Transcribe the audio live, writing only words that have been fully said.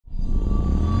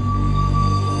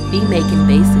Beatmaking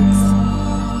Basics.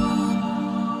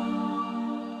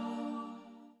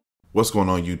 What's going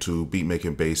on YouTube?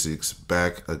 Beatmaking Basics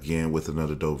back again with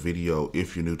another dope video.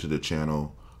 If you're new to the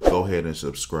channel, go ahead and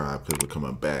subscribe because we're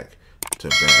coming back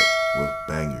with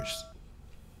bangers.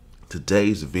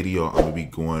 Today's video, I'm going to be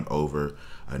going over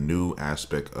a new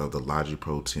aspect of the Logic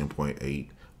Pro 10.8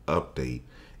 update,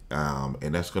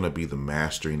 and that's going to be the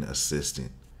mastering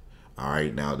assistant. All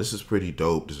right, now this is pretty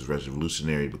dope. This is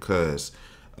revolutionary because,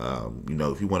 you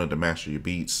know, if you wanted to master your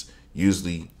beats,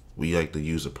 usually we like to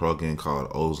use a plugin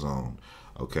called Ozone.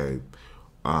 Okay,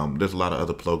 there's a lot of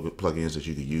other plugins that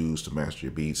you could use to master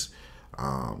your beats,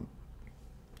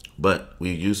 but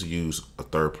we usually use a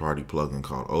third-party plugin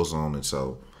called Ozone. And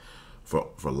so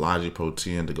for Logic Pro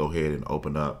 10 to go ahead and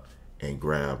open up and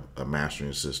grab a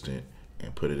mastering assistant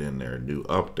and put it in their new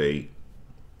update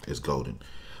is golden.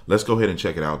 Let's go ahead and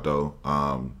check it out though.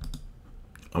 I'm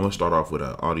gonna start off with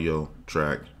an audio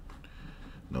track,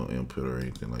 no input or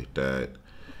anything like that.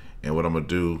 And what I'm gonna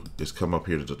do is come up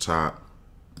here to the top,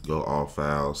 go all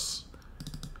files,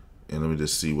 and let me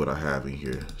just see what I have in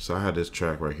here. So I had this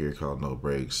track right here called No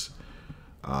Breaks.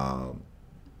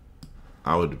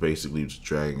 I would basically just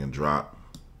drag and drop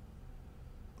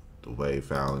the wave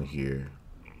file in here,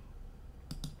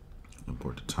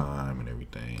 import the time and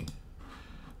everything,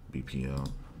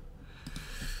 BPM,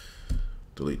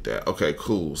 delete that. Okay,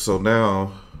 cool. So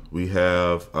now we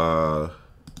have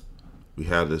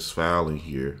this file in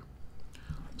here.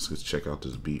 Let's just check out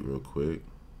this beat real quick.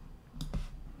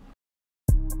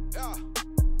 Yeah.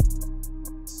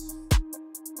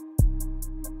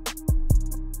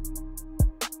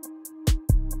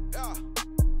 Yeah.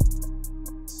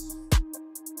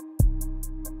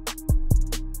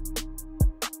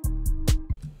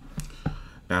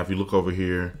 Now, if you look over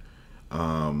here,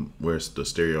 where the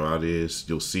stereo out is,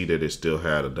 you'll see that it still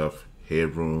had enough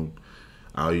headroom.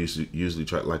 I usually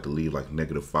like to leave like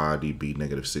 -5 dB,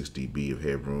 -6 dB of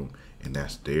headroom, and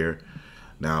that's there.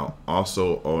 Now,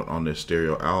 also on this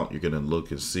stereo out, you're gonna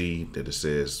look and see that it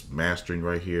says mastering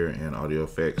right here and audio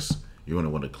effects. You're gonna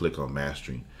want to click on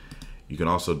mastering. You can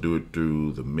also do it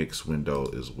through the mix window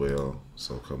as well.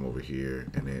 So come over here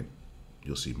and then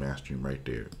you'll see mastering right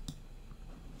there.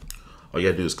 All you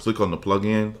gotta do is click on the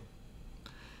plugin,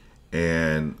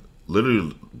 and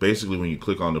literally, basically, when you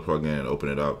click on the plugin and open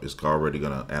it up, it's already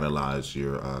gonna analyze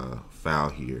your file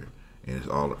here, and it's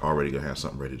already gonna have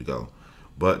something ready to go.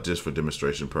 But just for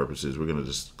demonstration purposes, we're gonna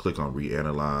just click on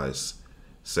reanalyze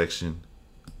section,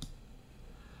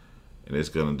 and it's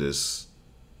gonna just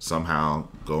somehow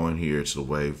go in here to the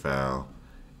wave file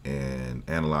and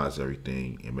analyze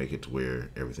everything and make it to where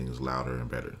everything is louder and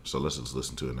better. So let's just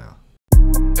listen to it now.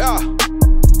 Yeah.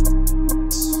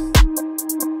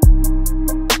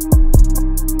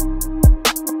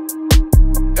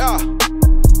 Yeah.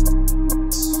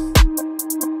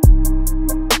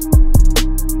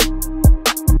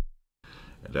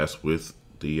 And that's with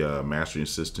the mastering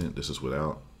assistant. This is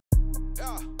without.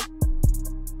 Yeah.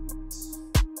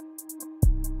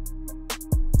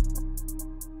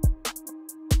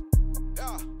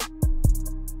 Yeah.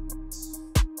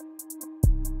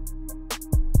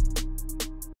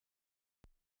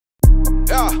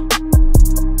 Yeah.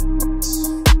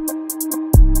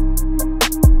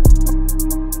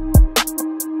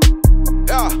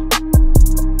 Yeah.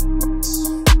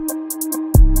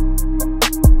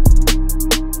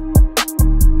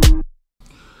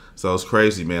 So it's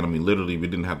crazy, man. I mean, literally, we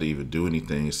didn't have to even do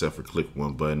anything except for click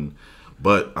one button.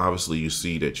 But obviously, you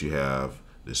see that you have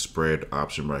the spread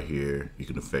option right here. You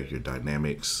can affect your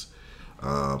dynamics.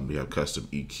 We have custom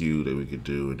EQ that we could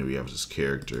do, and then we have this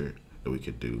character that we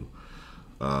could do.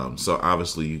 So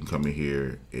obviously, you can come in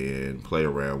here and play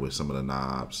around with some of the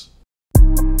knobs.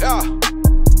 Yeah.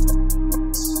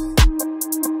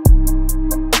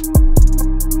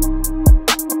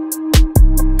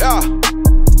 Yeah.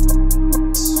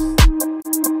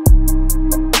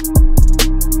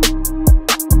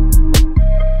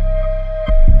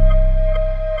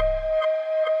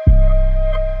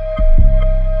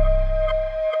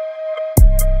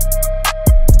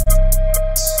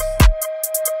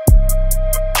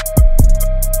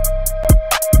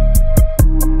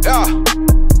 Yeah.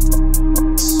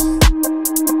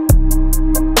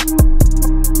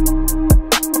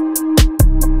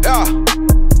 Yeah.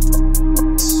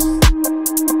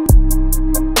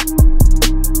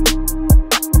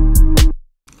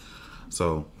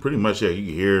 So pretty much, yeah, you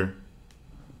can hear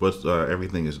what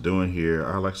everything is doing here.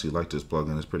 I actually like this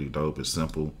plugin. It's pretty dope. It's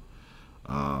simple.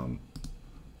 And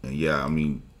yeah, I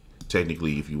mean,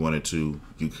 technically, if you wanted to,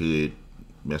 you could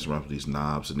mess around with these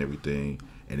knobs and everything,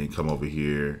 and then come over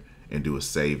here and do a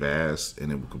save as,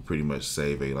 and it can pretty much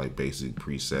save a like basic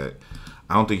preset.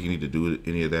 I don't think you need to do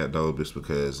any of that though, just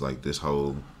because like this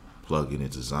whole plugin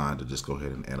is designed to just go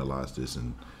ahead and analyze this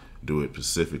and do it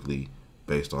specifically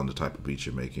based on the type of beat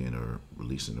you're making or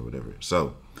releasing or whatever.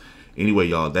 So anyway,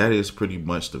 y'all, that is pretty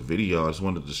much the video. I just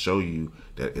wanted to show you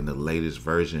that in the latest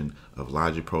version of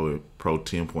Logic Pro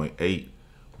 10.8,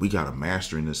 we got a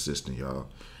mastering assistant, y'all,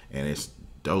 and it's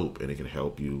dope, and it can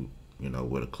help you, you know,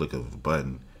 with a click of a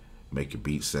button, make your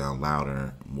beat sound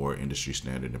louder, more industry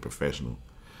standard and professional.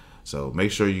 So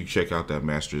make sure you check out that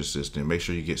master assistant. Make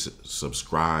sure you get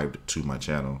subscribed to my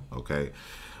channel. Okay,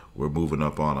 we're moving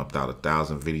up on about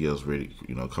 1,000 videos, really,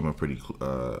 you know, coming pretty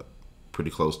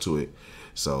close to it.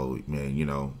 So man, you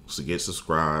know, so get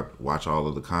subscribed, watch all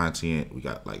of the content. We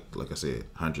got like I said,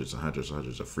 hundreds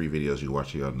of free videos you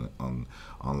watch here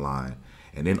online.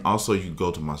 And then also you can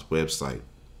go to my website,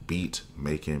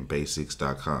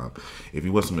 beatmakingbasics.com, if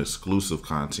you want some exclusive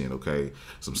content, okay,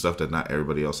 some stuff that not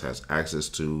everybody else has access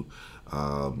to,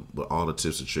 with all the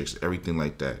tips and tricks, everything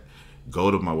like that.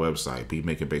 Go to my website,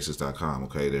 beatmakingbasics.com.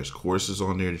 okay, there's courses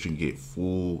on there that you can get,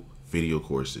 full video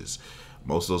courses.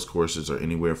 Most of those courses are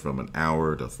anywhere from an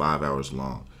hour to 5 hours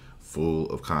long, full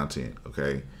of content.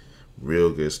 Okay, real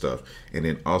good stuff. And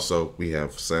then also we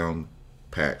have sound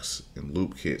packs and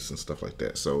loop kits and stuff like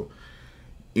that. So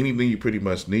anything you pretty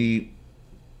much need,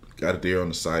 got it there on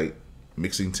the site.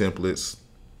 Mixing templates.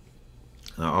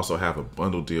 And I also have a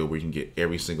bundle deal where you can get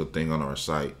every single thing on our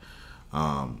site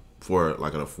for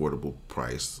like an affordable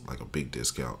price, like a big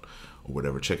discount or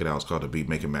whatever. Check it out. It's called the Beat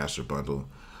Making Master Bundle.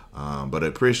 But I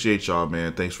appreciate y'all,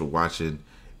 man. Thanks for watching.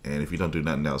 And if you don't do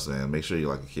nothing else, man, make sure you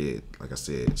like a kid. Like I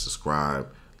said,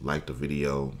 subscribe, like the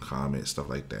video, comment, stuff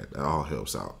like that. That all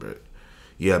helps out. But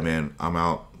yeah, man, I'm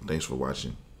out. Thanks for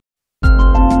watching.